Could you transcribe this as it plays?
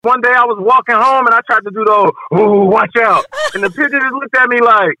One day I was walking home and I tried to do the, ooh, watch out. And the pigeon just looked at me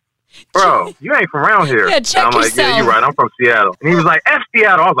like, bro, you ain't from around here. Yeah, check and I'm yourself. like, yeah, you're right. I'm from Seattle. And he was like, F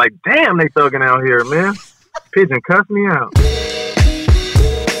Seattle. I was like, damn, they thugging out here, man. Pigeon cussed me out.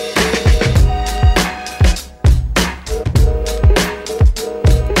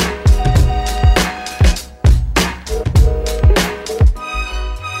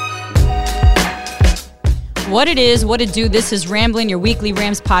 What it is, what it do, this is Ramblin', your weekly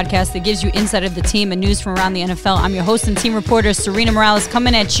Rams podcast that gives you insight of the team and news from around the NFL. I'm your host and team reporter, Serena Morales,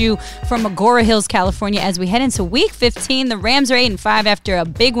 coming at you from Agora Hills, California. As we head into Week 15, the Rams are 8-5 after a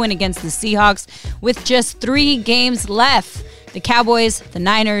big win against the Seahawks with just 3 games left. The Cowboys, the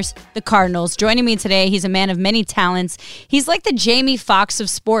Niners, the Cardinals. Joining me today, he's a man of many talents. He's like the Jamie Foxx of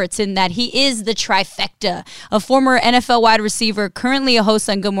sports in that he is the trifecta. A former NFL wide receiver, currently a host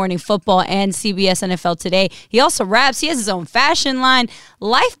on Good Morning Football and CBS NFL Today. He also raps. He has his own fashion line.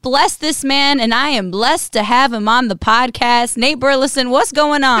 Life blessed this man, and I am blessed to have him on the podcast. Nate Burleson, what's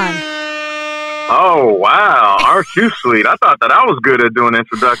going on? Oh, wow. Aren't you sweet? I thought that I was good at doing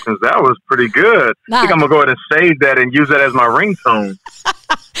introductions. That was pretty good. I think I'm going to go ahead and save that and use that as my ringtone.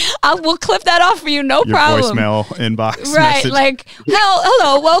 We'll clip that off for you, no Your problem. Voicemail inbox right, message. like,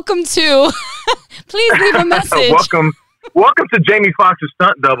 hello, welcome to, please leave a message. Welcome to Jamie Foxx's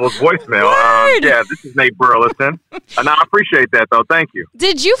Stunt Doubles voicemail. Yeah, this is Nate Burleson. And I appreciate that, though. Thank you.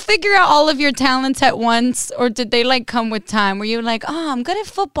 Did you figure out all of your talents at once, or did they, like, come with time? Were you like, oh, I'm good at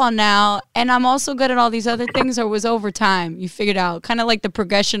football now, and I'm also good at all these other things, or was over time you figured out? Kind of like the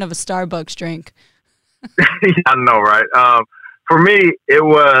progression of a Starbucks drink. I know, right? For me, it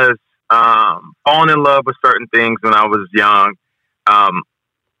was falling in love with certain things when I was young.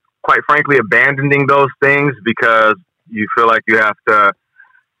 Quite frankly, abandoning those things because you feel like you have to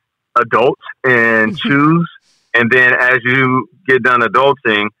adult and choose. And then as you get done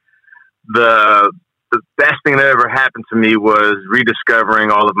adulting, the best thing that ever happened to me was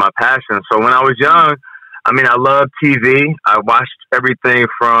rediscovering all of my passions. So when I was young, I mean, I loved TV. I watched everything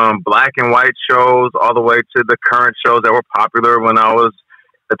from black and white shows all the way to the current shows that were popular when I was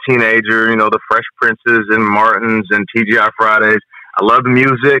a teenager, you know, the Fresh Princes and Martins and TGI Fridays. I loved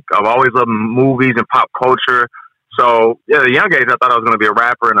music. I've always loved movies and pop culture. So, yeah, at a young age, I thought I was going to be a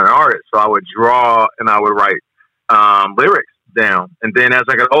rapper and an artist. So I would draw and I would write lyrics down. And then as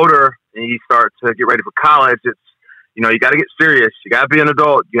I got older and you start to get ready for college, it's, you know, you got to get serious. You got to be an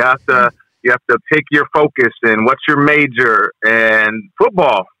adult. You have to pick your focus and what's your major. And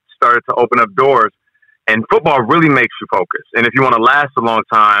football started to open up doors. And football really makes you focus. And if you want to last a long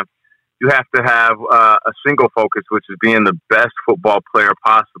time, you have to have a single focus, which is being the best football player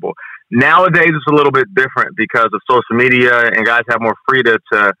possible. Nowadays, it's a little bit different because of social media and guys have more freedom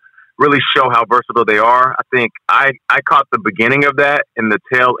to really show how versatile they are. I think I caught the beginning of that and the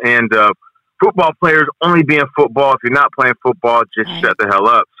tail end of football players only being football. If you're not playing football, just shut the hell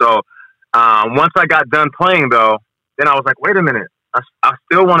up. So once I got done playing, though, then I was like, wait a minute. I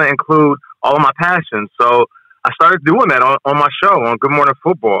still want to include all of my passions. So I started doing that on my show, on Good Morning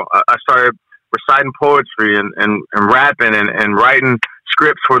Football. I started reciting poetry and rapping and writing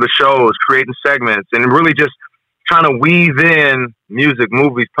scripts for the shows, creating segments, and really just trying to weave in music,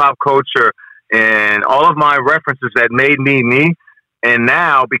 movies, pop culture, and all of my references that made me me. And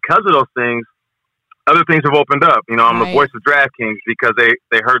now, because of those things, other things have opened up. You know, I'm the voice of DraftKings because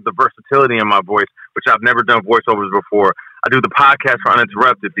they heard the versatility in my voice, which I've never done voiceovers before. I do the podcast for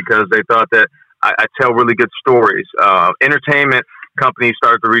Uninterrupted because they thought that I tell really good stories. Entertainment companies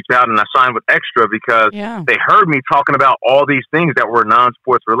started to reach out, and I signed with Extra because they heard me talking about all these things that were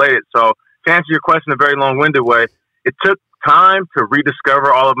non-sports related. So to answer your question in a very long-winded way, it took time to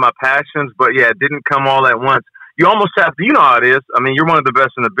rediscover all of my passions, but yeah, it didn't come all at once. You almost have to, you know how it is. I mean, you're one of the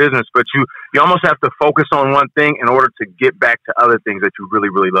best in the business, but you almost have to focus on one thing in order to get back to other things that you really,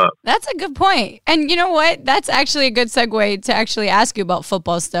 really love. That's a good point. And you know what? That's actually a good segue to actually ask you about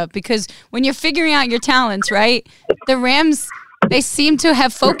football stuff, because when you're figuring out your talents, right, the Rams, they seem to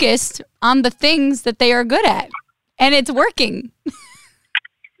have focused on the things that they are good at, and it's working.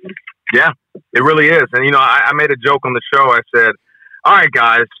 Yeah, it really is. And, you know, I made a joke on the show. I said, all right,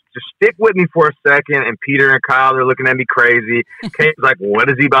 guys, just stick with me for a second. And Peter and Kyle, they're looking at me crazy. Kate's like, what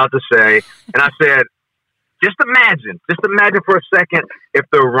is he about to say? And I said, just imagine for a second if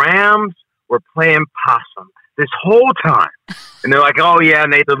the Rams were playing possum this whole time. And they're like, oh, yeah,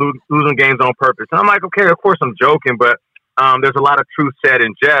 Nate, they're losing games on purpose. And I'm like, okay, of course I'm joking, but there's a lot of truth said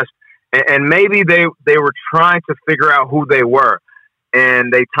in jest. And maybe they were trying to figure out who they were.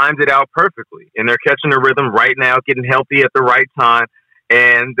 And they timed it out perfectly. And they're catching the rhythm right now, getting healthy at the right time.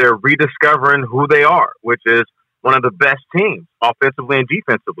 And they're rediscovering who they are, which is one of the best teams offensively and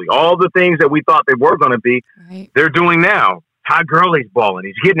defensively. All the things that we thought they were going to be, they're doing now. Todd Gurley's balling.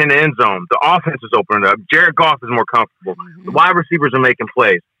 He's getting in the end zone. The offense is opening up. Jared Goff is more comfortable. The wide receivers are making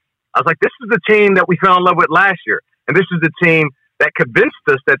plays. I was like, this is the team that we fell in love with last year. And this is the team that convinced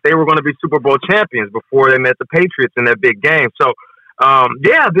us that they were going to be Super Bowl champions before they met the Patriots in that big game. So,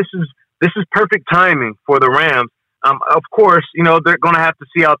 this is perfect timing for the Rams. Of course, they're going to have to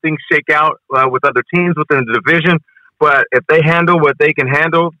see how things shake out with other teams within the division. But if they handle what they can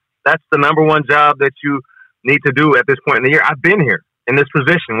handle, that's the number one job that you need to do at this point in the year. I've been here in this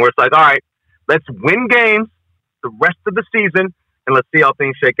position where it's like, all right, let's win games the rest of the season, and let's see how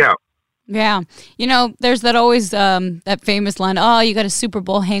things shake out. Yeah. There's that always that famous line, oh, you got a Super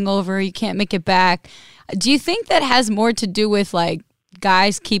Bowl hangover, you can't make it back. Do you think that has more to do with, like,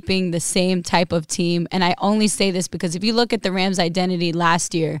 guys keeping the same type of team? And I only say this because if you look at the Rams' identity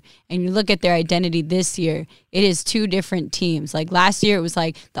last year and you look at their identity this year, it is two different teams. Like last year, it was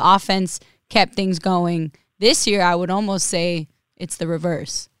like the offense kept things going. This year, I would almost say it's the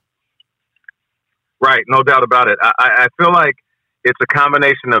reverse. Right, no doubt about it. I feel like it's a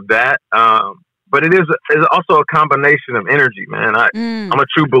combination of that, but it is also a combination of energy, man. I'm a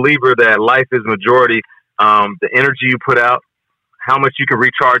true believer that life is majority the energy you put out, how much you can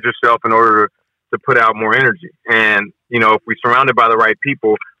recharge yourself in order to put out more energy. And, if we're surrounded by the right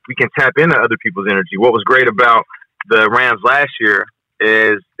people, we can tap into other people's energy. What was great about the Rams last year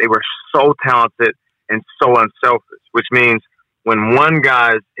is they were so talented and so unselfish, which means when one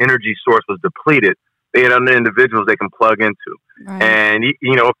guy's energy source was depleted, they had other individuals they can plug into. Right. And,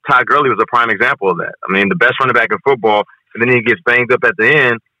 Todd Gurley was a prime example of that. I mean, the best running back in football, and then he gets banged up at the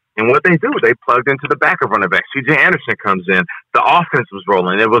end. And what they do, they plugged into the backup running back. C.J. Anderson comes in. The offense was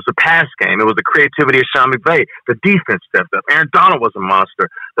rolling. It was a pass game. It was the creativity of Sean McVay. The defense stepped up. Aaron Donald was a monster.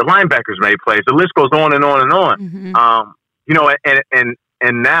 The linebackers made plays. The list goes on and on and on. Mm-hmm.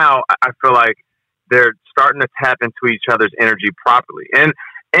 And now I feel like they're starting to tap into each other's energy properly. And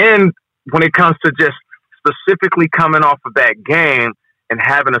when it comes to just specifically coming off of that game and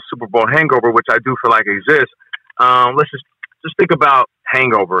having a Super Bowl hangover, which I do feel like exists, let's just think about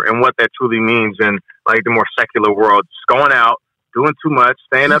hangover and what that truly means in like the more secular world. Just going out, doing too much,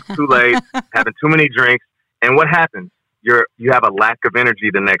 staying up too late, having too many drinks, and what happens? You have a lack of energy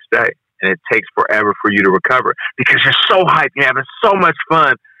the next day, and it takes forever for you to recover because you're so hyped, you're having so much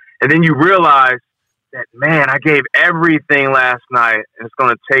fun, and then you realize that, man, I gave everything last night, and it's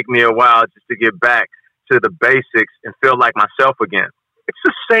going to take me a while just to get back to the basics and feel like myself again. It's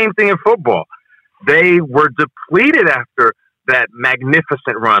the same thing in football. They were depleted after that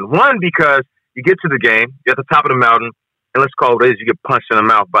magnificent run. One, because you get to the game, you're at the top of the mountain, and let's call it you get punched in the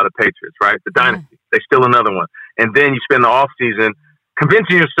mouth by the Patriots, right? The dynasty. They steal another one. And then you spend the offseason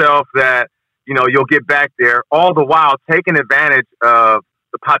convincing yourself that, you'll get back there, all the while taking advantage of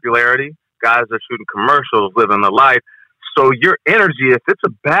the popularity. Guys are shooting commercials, living the life. So your energy, if it's a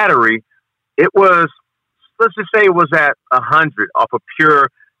battery, let's just say it was at 100 off of pure,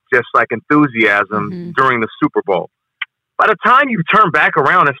 just like enthusiasm during the Super Bowl. By the time you turn back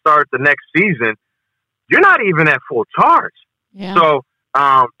around and start the next season, you're not even at full charge. Yeah. So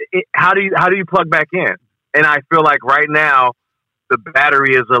how do you plug back in? And I feel like right now the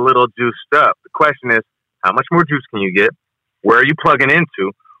battery is a little juiced up. The question is, how much more juice can you get? Where are you plugging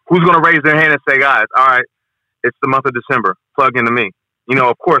into? Who's going to raise their hand and say, guys, all right, it's the month of December. Plug into me.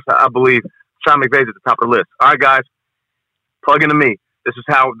 Of course, I believe Sean McVay's at the top of the list. All right, guys, plug into me. This is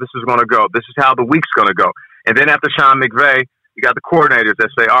how this is going to go. This is how the week's going to go. And then after Sean McVay, you got the coordinators that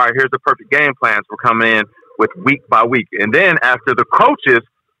say, all right, here's the perfect game plans. We're coming in with week by week. And then after the coaches,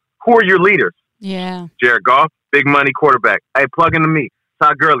 who are your leaders? Yeah. Jared Goff, big money quarterback. Hey, plug into me.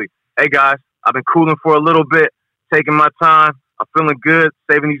 Todd Gurley. Hey, guys, I've been cooling for a little bit, taking my time. I'm feeling good,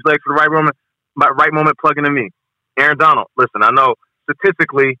 saving these legs for the right moment, plugging into me. Aaron Donald. Listen, I know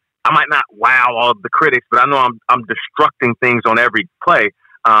statistically I might not wow all the critics, but I know I'm destructing things on every play.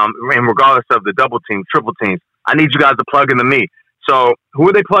 And regardless of the double teams, triple teams, I need you guys to plug into me. So who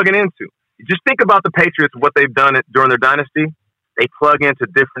are they plugging into? Just think about the Patriots, what they've done during their dynasty. They plug into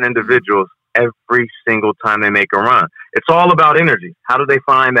different individuals every single time they make a run. It's all about energy. How do they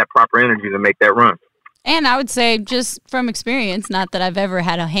find that proper energy to make that run? And I would say, just from experience, not that I've ever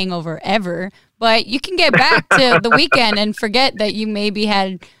had a hangover ever, but you can get back to the weekend and forget that you maybe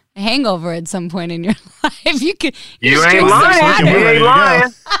had a hangover at some point in your life. You ain't lying. You ain't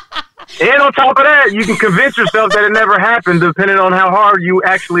lying. And on top of that, you can convince yourself that it never happened, depending on how hard you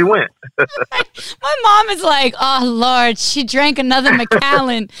actually went. My mom is like, oh, Lord, she drank another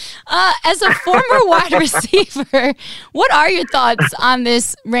Macallan. As a former wide receiver, what are your thoughts on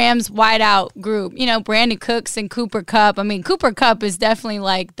this Rams wideout group? You know, Brandon Cooks and Cooper Kupp. I mean, Cooper Kupp is definitely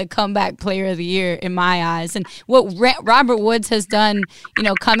like the comeback player of the year in my eyes. And what Robert Woods has done, you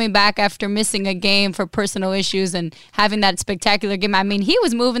know, coming back after missing a game for personal issues and having that spectacular game. I mean, he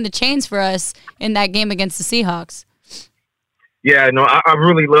was moving the chains for us in that game against the Seahawks. Yeah, no, I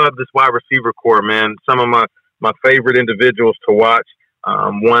really love this wide receiver core, man. Some of my favorite individuals to watch.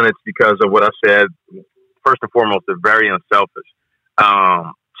 One, it's because of what I said. First and foremost, they're very unselfish.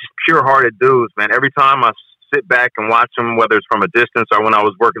 Just pure-hearted dudes, man. Every time I sit back and watch them, whether it's from a distance or when I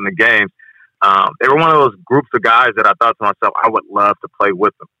was working the games, they were one of those groups of guys that I thought to myself, I would love to play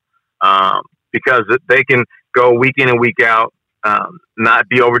with them. Because they can go week in and week out, not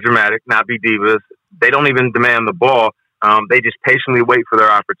be overdramatic, not be divas. They don't even demand the ball. They just patiently wait for their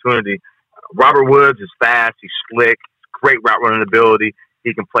opportunity. Robert Woods is fast. He's slick. Great route running ability.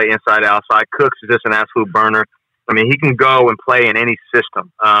 He can play inside, outside. Cooks is just an absolute burner. I mean, he can go and play in any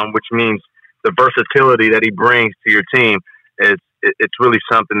system, which means the versatility that he brings to your team it's really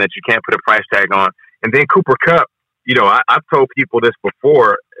something that you can't put a price tag on. And then Cooper Kupp, you know, I've told people this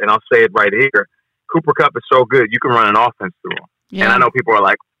before, and I'll say it right here. Cooper Kupp is so good, you can run an offense through him. Yeah. And I know people are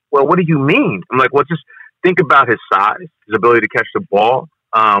like, well, what do you mean? I'm like, well, just think about his size, his ability to catch the ball,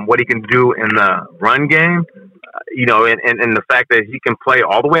 what he can do in the run game, you know, and the fact that he can play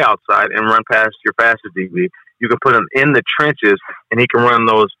all the way outside and run past your fastest DB. You can put him in the trenches, and he can run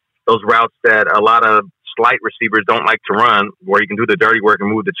those routes that a lot of slight receivers don't like to run, where he can do the dirty work and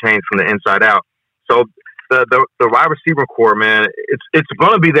move the chains from the inside out. So the wide receiver core, man, it's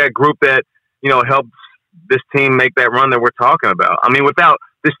going to be that group that, you know, helps this team make that run that we're talking about. I mean, without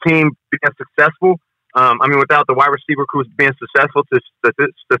this team being successful, without the wide receiver crews being successful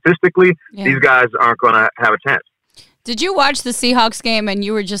statistically, these guys aren't going to have a chance. Did you watch the Seahawks game and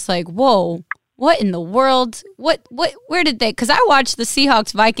you were just like, whoa, what in the world? Where did they? Because I watched the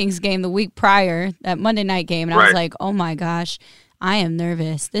Seahawks-Vikings game the week prior, that Monday night game, and I was like, oh my gosh, I am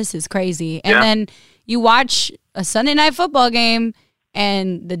nervous. This is crazy. And then you watch a Sunday night football game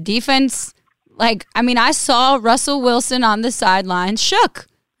and the defense, I saw Russell Wilson on the sideline shook.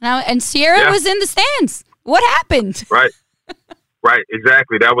 And Sierra was in the stands. What happened? Right,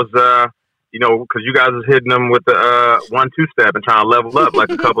 exactly. That was, because you guys was hitting them with the 1-2 step and trying to level up like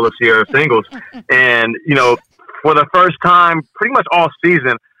a couple of Sierra singles. And, for the first time, pretty much all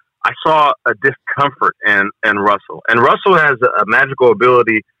season, I saw a discomfort in Russell. And Russell has a magical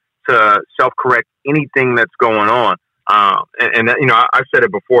ability to self-correct anything that's going on. I've said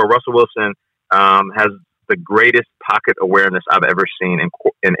it before, Russell Wilson has the greatest pocket awareness I've ever seen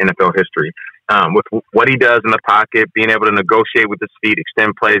in NFL history. With what he does in the pocket, being able to negotiate with his feet,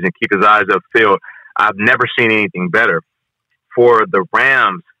 extend plays, and keep his eyes upfield, I've never seen anything better. For the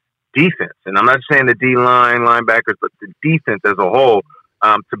Rams defense, and I'm not saying the D-line, linebackers, but the defense as a whole,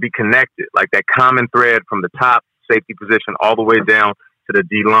 to be connected, like that common thread from the top safety position all the way down to the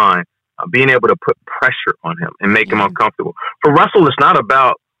D-line, being able to put pressure on him and make him uncomfortable. For Russell, it's not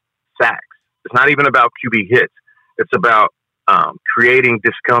about sacks. It's not even about QB hits. It's about creating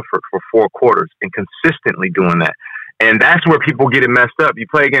discomfort for 4 quarters and consistently doing that. And that's where people get it messed up. You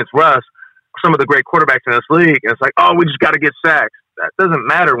play against Russ, some of the great quarterbacks in this league, and it's like, oh, we just got to get sacks. That doesn't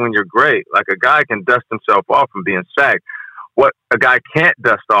matter when you're great. Like, a guy can dust himself off from being sacked. What a guy can't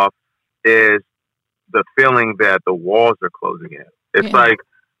dust off is the feeling that the walls are closing in. It's like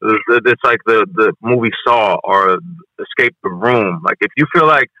the movie Saw or Escape the Room. Like, if you feel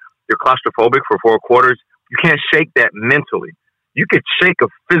like you're claustrophobic for 4 quarters, you can't shake that mentally. You could shake a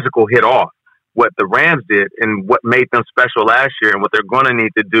physical hit off. What the Rams did and what made them special last year and what they're going to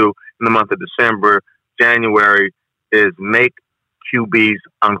need to do in the month of December, January, is make QBs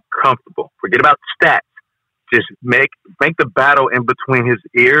uncomfortable. Forget about stats. Just make the battle in between his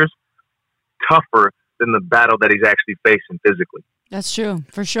ears tougher than the battle that he's actually facing physically. That's true,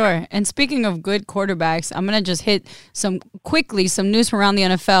 for sure. And speaking of good quarterbacks, I'm going to just hit some news from around the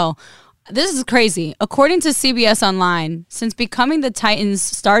NFL. This is crazy. According to CBS Online, since becoming the Titans'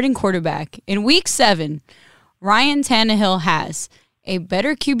 starting quarterback in Week 7, Ryan Tannehill has a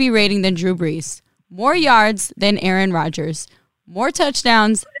better QB rating than Drew Brees, more yards than Aaron Rodgers, more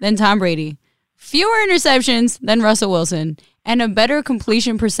touchdowns than Tom Brady, fewer interceptions than Russell Wilson, and a better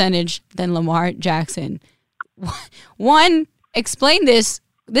completion percentage than Lamar Jackson. 1, explain this.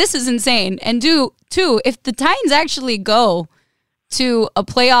 This is insane. And 2, if the Titans actually go to a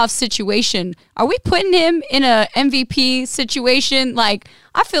playoff situation. Are we putting him in a MVP situation? Like,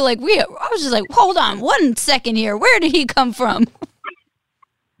 I feel like I was just like, hold on 1 second here. Where did he come from?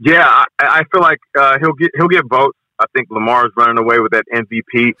 Yeah, I feel like he'll get votes. I think Lamar's running away with that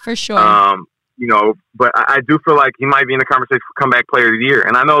MVP. For sure. But I do feel like he might be in the conversation for comeback player of the year.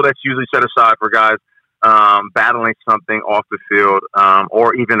 And I know that's usually set aside for guys battling something off the field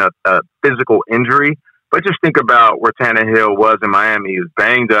or even a physical injury. But just think about where Tannehill was in Miami. He was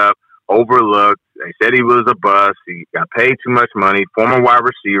banged up, overlooked. They said he was a bust. He got paid too much money, former wide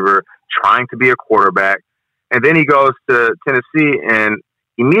receiver, trying to be a quarterback. And then he goes to Tennessee, and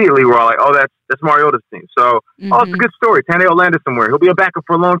immediately we're all like, oh, that's Mariota's team. So, oh, it's a good story. Tannehill landed somewhere. He'll be a backup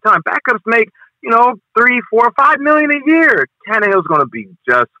for a long time. Backups make, $3, $4, $5 million a year. Tannehill's going to be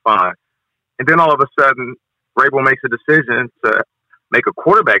just fine. And then all of a sudden, Vrabel makes a decision to make a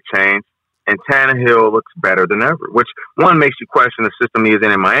quarterback change, and Tannehill looks better than ever, which, one, makes you question the system he is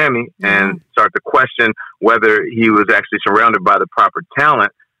in Miami and start to question whether he was actually surrounded by the proper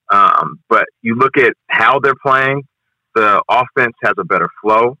talent. But you look at how they're playing, the offense has a better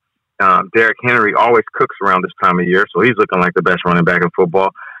flow. Derrick Henry always cooks around this time of year, so he's looking like the best running back in football.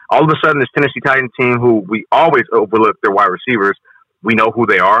 All of a sudden, this Tennessee Titans team, who we always overlook their wide receivers, we know who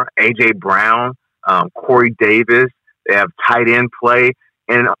they are. A.J. Brown, Corey Davis, they have tight end play.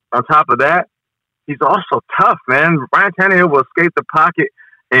 And on top of that, he's also tough, man. Ryan Tannehill will escape the pocket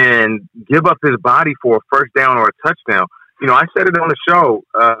and give up his body for a first down or a touchdown. I said it on the show,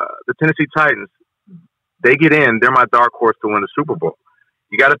 the Tennessee Titans, they get in, they're my dark horse to win the Super Bowl.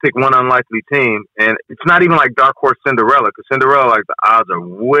 You got to pick one unlikely team, and it's not even like dark horse Cinderella, because Cinderella, like, the odds are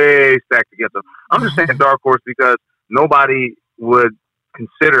way stacked against them. I'm just saying dark horse because nobody would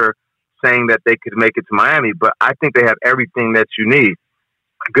consider saying that they could make it to Miami, but I think they have everything that you need.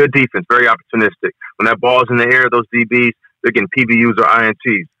 Good defense, very opportunistic. When that ball's in the air, those DBs, they're getting PBUs or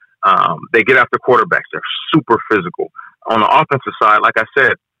INTs. They get after quarterbacks. They're super physical. On the offensive side, like I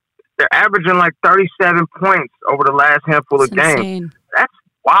said, they're averaging like 37 points over the last handful of games. That's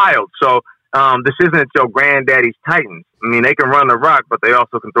wild. So this isn't your granddaddy's Titans. I mean, they can run the rock, but they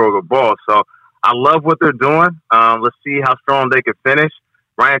also can throw the ball. So I love what they're doing. Let's see how strong they can finish.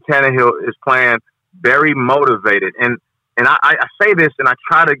 Ryan Tannehill is playing very motivated. And I say this, and I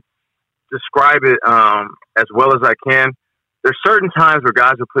try to describe it as well as I can. There's certain times where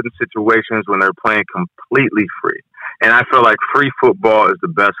guys are put in situations when they're playing completely free. And I feel like free football is the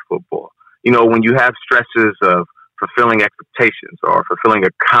best football. When you have stresses of fulfilling expectations or fulfilling a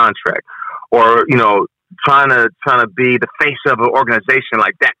contract or, trying to be the face of an organization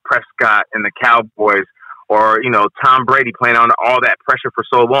like Dak Prescott and the Cowboys or, Tom Brady playing on all that pressure for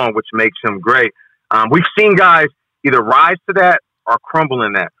so long, which makes him great. We've seen guys either rise to that or crumble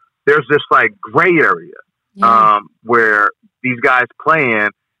in that. There's this like gray area where these guys play in,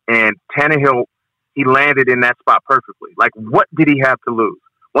 and Tannehill, he landed in that spot perfectly. Like, what did he have to lose?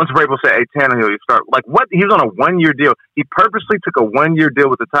 Once Vrabel said, hey, Tannehill, you start, like, what? He was on a 1-year deal. He purposely took a 1-year deal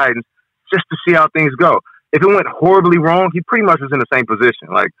with the Titans just to see how things go. If it went horribly wrong, he pretty much was in the same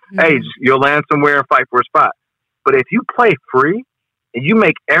position. Like, hey, you'll land somewhere and fight for a spot. But if you play free and you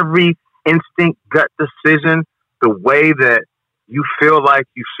make every instinct, gut decision the way that you feel like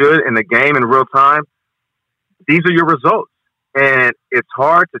you should in the game in real time, these are your results. And it's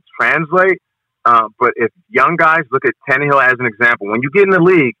hard to translate. But if young guys look at Tannehill as an example, when you get in the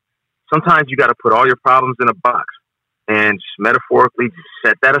league, sometimes you got to put all your problems in a box and just metaphorically just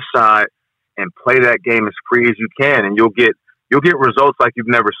set that aside and play that game as free as you can, and you'll get results like you've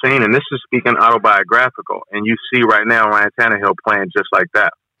never seen. And this is speaking autobiographical, and you see right now Ryan Tannehill playing just like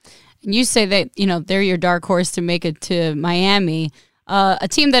that. And you say that they're your dark horse to make it to Miami. A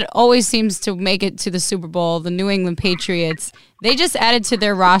team that always seems to make it to the Super Bowl, the New England Patriots, they just added to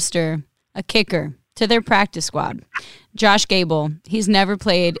their roster a kicker to their practice squad. Josh Gable, he's never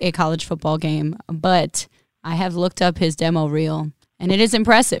played a college football game, but I have looked up his demo reel, and it is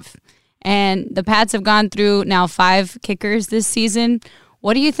impressive. And the Pats have gone through now 5 kickers this season.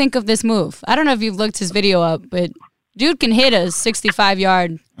 What do you think of this move? I don't know if you've looked his video up, but dude can hit a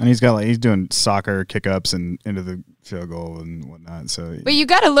 65-yard. And he's doing soccer kick-ups and into the field goal and whatnot. So, but you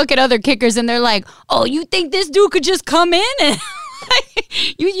got to look at other kickers, and they're like, "Oh, you think this dude could just come in and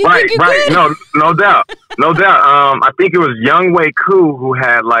you right, think right? Good? No doubt. I think it was Younghoe Koo who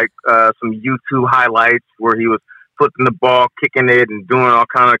had like some YouTube highlights where he was flipping the ball, kicking it, and doing all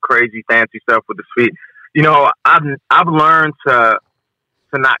kind of crazy, fancy stuff with his feet. I've learned to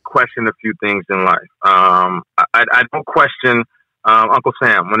not question a few things in life. I don't question Uncle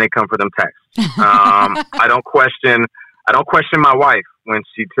Sam when they come for them texts. I don't question my wife when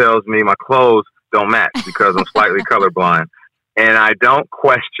she tells me my clothes don't match because I'm slightly colorblind. and I don't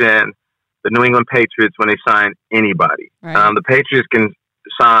question the New England Patriots when they sign anybody. Right. The Patriots can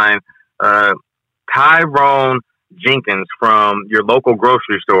sign Tyrone Jenkins from your local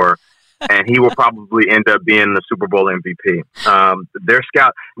grocery store, and he will probably end up being the Super Bowl MVP. Their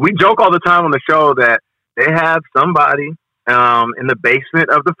scout. We joke all the time on the show that they have somebody in the basement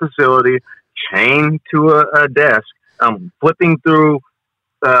of the facility chained to a desk, flipping through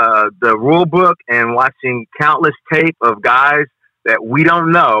the rule book and watching countless tape of guys that we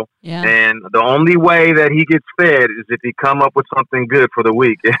don't know. Yeah. And the only way that he gets fed is if he come up with something good for the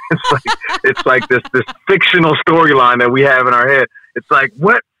week. It's like this fictional storyline that we have in our head. It's like,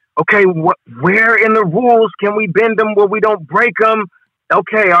 what? Okay, where in the rules can we bend them where we don't break them?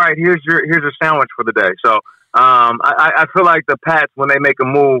 Okay, all right, here's your sandwich for the day. So I feel like the Pats, when they make a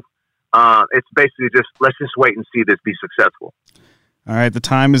move, it's basically just, let's just wait and see this be successful. All right, the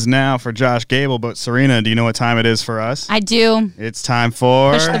time is now for Josh Gable, but Serena, do you know what time it is for us? I do. It's time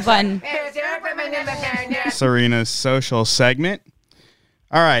for Push the button. Serena's social segment.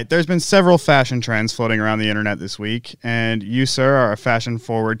 All right, there's been several fashion trends floating around the internet this week, and you, sir, are a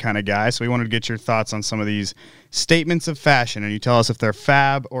fashion-forward kind of guy, so we wanted to get your thoughts on some of these statements of fashion, and you tell us if they're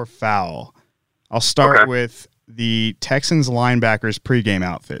fab or foul. I'll start with the Texans linebackers pregame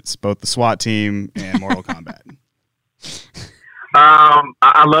outfits, both the SWAT team and Mortal Kombat.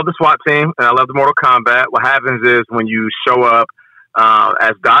 I love the SWAT team, and I love the Mortal Kombat. What happens is when you show up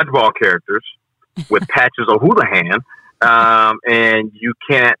as dodgeball characters with Patches O'Houlihan, and you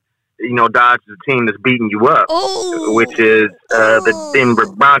can't, dodge the team that's beating you up, which is the Denver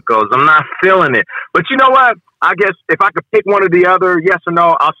Broncos. I'm not feeling it. But you know what? I guess if I could pick one or the other, yes or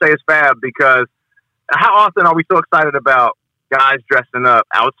no, I'll say it's fab, because how often are we so excited about guys dressing up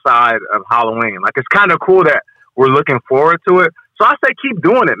outside of Halloween? Like, it's kind of cool that we're looking forward to it. So I say keep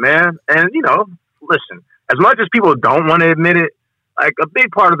doing it, man. And, listen, as much as people don't want to admit it, like, a big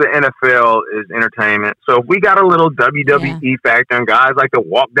part of the NFL is entertainment. So if we got a little WWE factor and guys like to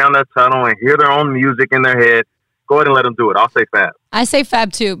walk down the tunnel and hear their own music in their head, go ahead and let them do it. I'll say fab. I say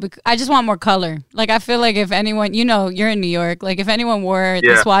fab too, because I just want more color. Like, I feel like if anyone, you're in New York, like if anyone wore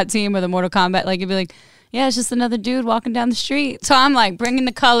the SWAT team or the Mortal Kombat, like, you'd be like, yeah, it's just another dude walking down the street. So I'm like, bringing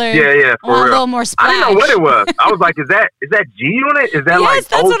the color. Yeah, for real. A little more splash. I didn't know what it was. I was like, is that G-Unit? Is that yes,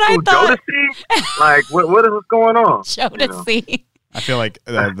 that's what I thought. Jodeci? Like, what is going on? Jodeci. I feel like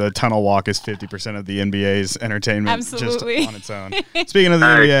the tunnel walk is 50% of the NBA's entertainment Absolutely. just on its own. Speaking of the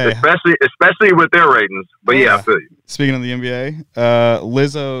NBA. Especially with their ratings. But yeah, I feel you. Speaking of the NBA,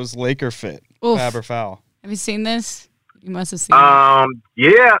 Lizzo's Laker fit. Oof. Fab or foul? Have you seen this? You must have seen it.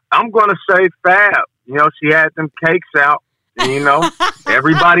 Yeah, I'm going to say fab. She had them cakes out. And,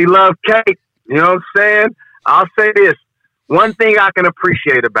 everybody loved cake. You know what I'm saying? I'll say this. One thing I can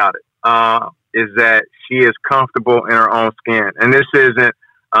appreciate about it is that she is comfortable in her own skin. And this isn't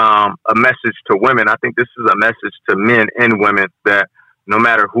a message to women. I think this is a message to men and women that no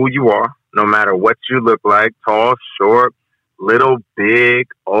matter who you are, no matter what you look like, tall, short, little, big,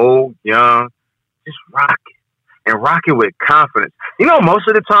 old, young, just rock it. And rock it with confidence. Most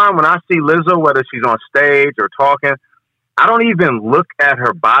of the time when I see Lizzo, whether she's on stage or talking, I don't even look at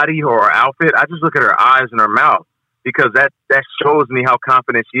her body or her outfit. I just look at her eyes and her mouth, because that shows me how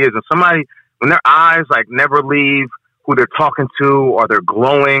confident she is. And somebody, when their eyes like never leave who they're talking to, or they're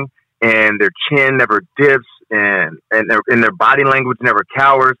glowing and their chin never dips and their body language never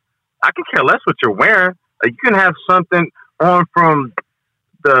cowers, I can care less what you're wearing. You can have something on from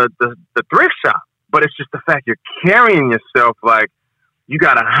the thrift shop, but it's just the fact you're carrying yourself like you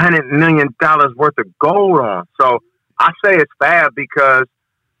got $100 million worth of gold on. So I say it's fab, because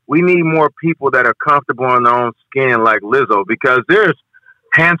we need more people that are comfortable in their own skin like Lizzo, because there's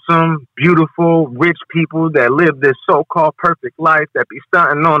handsome, beautiful, rich people that live this so-called perfect life that be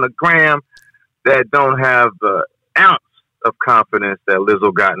stunting on the gram that don't have the ounce of confidence that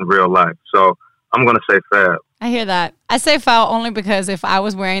Lizzo got in real life. So I'm going to say fab. I hear that. I say foul only because if I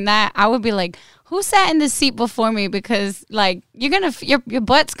was wearing that, I would be like, who sat in the seat before me? Because like your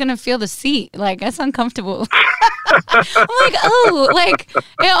butt's gonna feel the seat. Like, that's uncomfortable. I'm like, oh, like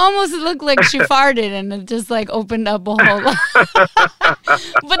it almost looked like she farted and it just like opened up a hole. But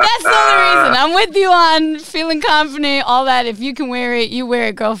that's the only reason. I'm with you on feeling confident, all that. If you can wear it, you wear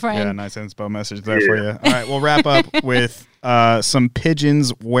it, girlfriend. Yeah, nice inspo message there for you. All right, we'll wrap up with some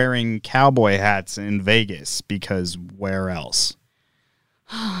pigeons wearing cowboy hats in Vegas, because where else?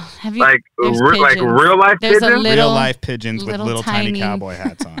 Have you, like real life pigeons? Real life pigeons with little tiny cowboy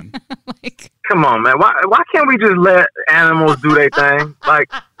hats on. Cowboy come on, man. Why can't we just let animals do their thing?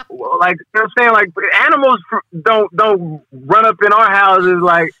 Like, you know what I'm saying? Like, animals don't run up in our houses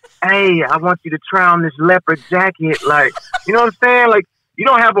like, hey, I want you to try on this leopard jacket. Like, you know what I'm saying? Like, you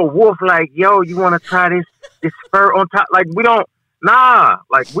don't have a wolf like, yo, you want to try this fur on top? Like, we don't. Nah,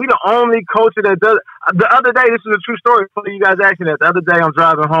 like, we the only culture that does. The other day, this is a true story. Funny you guys asking that. The other day, I'm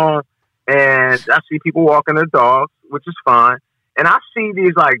driving home, and I see people walking their dogs, which is fine. And I see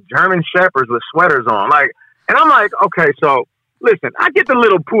these, like, German Shepherds with sweaters on. Like, and I'm like, okay, so, listen, I get the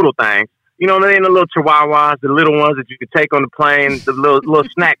little poodle things. You know, they ain't the little chihuahuas, the little ones that you can take on the plane, the little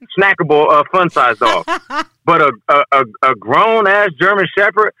snackable, fun-sized dog. But a grown-ass German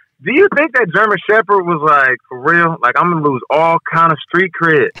Shepherd, do you think that German Shepherd was like, for real? Like, I'm going to lose all kind of street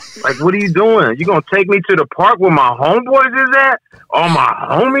cred. Like, what are you doing? You going to take me to the park where my homeboys is at? All my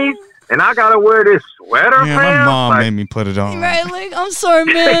homies? And I got to wear this sweater, yeah, fam? My mom made me put it on. Right, like, I'm sorry,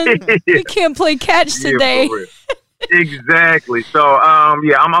 man. You can't play catch today. Yeah, exactly. So,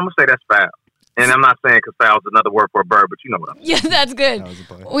 yeah, I'm going to say that's foul. And I'm not saying because foul is another word for a bird, but you know what I'm saying. Yeah, that's good.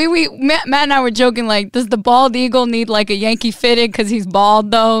 Matt and I were joking, like, does the bald eagle need, like, a Yankee fitted because he's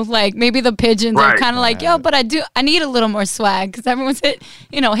bald, though? Like, maybe the pigeons are kind of like, yo, but I need a little more swag because everyone's,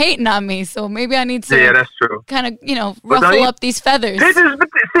 hating on me. So maybe I need to that's true. Kind of, ruffle up these feathers. Pigeons, but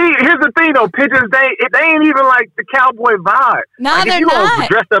see, here's the thing, though. Pigeons, they ain't even like the cowboy vibe. No, like, they're if you not. gonna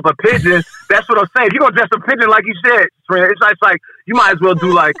dress up a pigeon, that's what I'm saying. If you're going to dress up a pigeon, like you said, Serena, it's like you might as well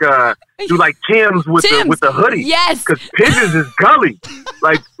do like Tim's with the hoodie. Yes. Because pigeons is gully.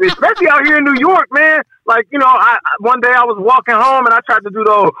 Like, especially out here in New York, man. Like, I one day I was walking home and I tried to do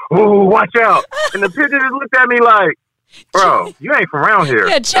the, ooh, watch out. And the pigeon just looked at me like, bro, you ain't from around here.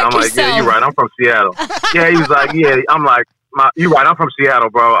 Yeah, check and I'm yourself. like, yeah, you're right. I'm from Seattle. Yeah, he was like, yeah. I'm like, you're right. I'm from Seattle,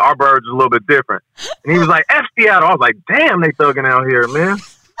 bro. Our bird's a little bit different. And he was like, F Seattle. I was like, damn, they thugging out here, man.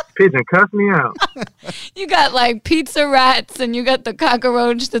 Pigeon cussed me out. You got like pizza rats and you got the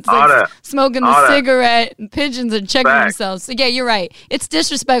cockroach that's like smoking the cigarette and pigeons are checking themselves. So yeah, you're right. It's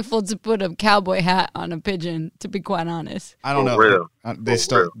disrespectful to put a cowboy hat on a pigeon, to be quite honest. I don't know. Real.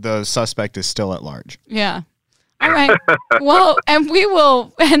 The suspect is still at large. Yeah. All right. Well, and we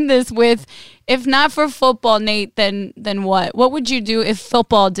will end this with, if not for football, Nate, then what? What would you do if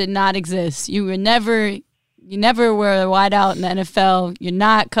football did not exist? You never were a wideout in the NFL. You're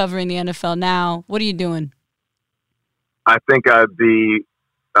not covering the NFL now. What are you doing? I think I'd be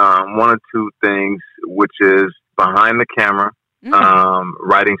one of two things, which is behind the camera,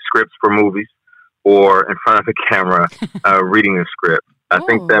 writing scripts for movies, or in front of the camera, reading a script. I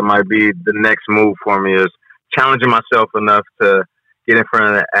think that might be the next move for me, is challenging myself enough to get in front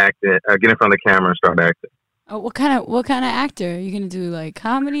of the camera and start acting. Oh, what kind of actor are you gonna do? Like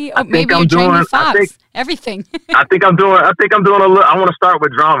comedy? Oh, maybe you're Jamie Foxx. Everything. I think I'm doing a little. I want to start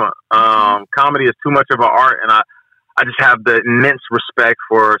with drama. Comedy is too much of an art, and I just have the immense respect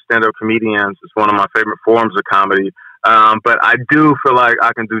for stand-up comedians. It's one of my favorite forms of comedy. But I do feel like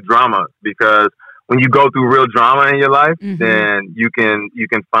I can do drama, because when you go through real drama in your life, then you can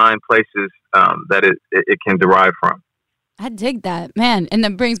find places that it can derive from. I dig that, man. And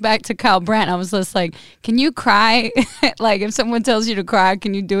that brings back to Kyle Brandt. I was just like, can you cry? Like, if someone tells you to cry,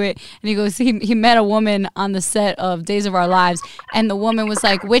 can you do it? And he goes, he met a woman on the set of Days of Our Lives, and the woman was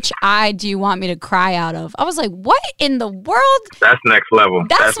like, which eye do you want me to cry out of? I was like, what in the world? That's next level.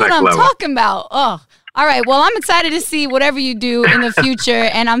 That's what I'm talking about. Oh, all right. Well, I'm excited to see whatever you do in the future,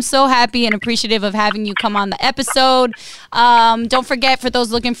 and I'm so happy and appreciative of having you come on the episode. Don't forget, for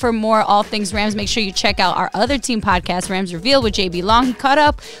those looking for more All Things Rams, make sure you check out our other team podcast, Rams Revealed, with JB Long. He caught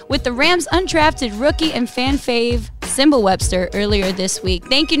up with the Rams undrafted rookie and fan fave, Simba Webster, earlier this week.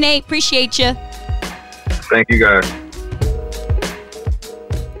 Thank you, Nate. Appreciate you. Thank you, guys.